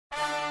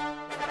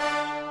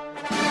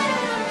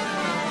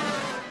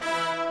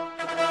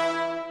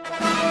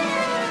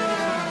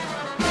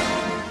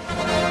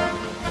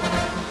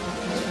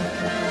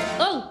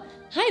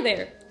Hi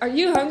there! Are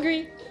you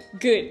hungry?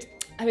 Good!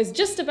 I was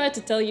just about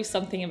to tell you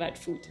something about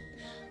food.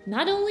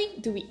 Not only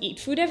do we eat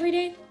food every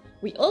day,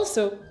 we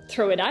also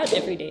throw it out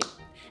every day.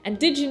 And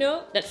did you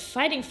know that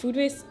fighting food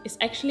waste is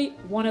actually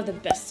one of the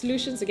best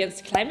solutions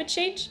against climate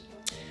change?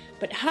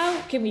 But how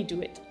can we do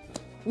it?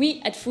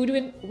 We at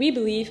Foodwin, we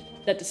believe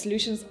that the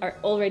solutions are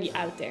already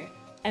out there.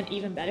 And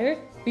even better,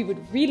 we would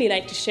really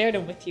like to share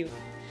them with you.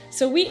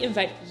 So we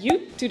invite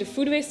you to the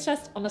Food Waste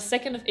Fest on the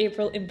 2nd of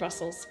April in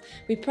Brussels.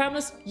 We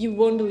promise you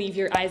won't believe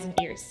your eyes and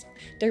ears.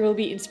 There will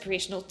be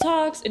inspirational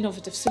talks,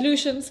 innovative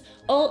solutions,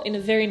 all in a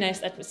very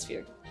nice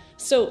atmosphere.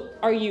 So,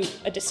 are you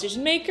a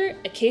decision maker,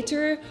 a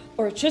caterer,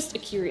 or just a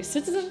curious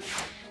citizen?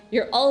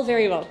 You're all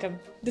very welcome.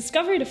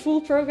 Discover the full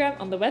program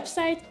on the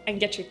website and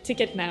get your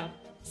ticket now.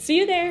 See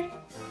you there!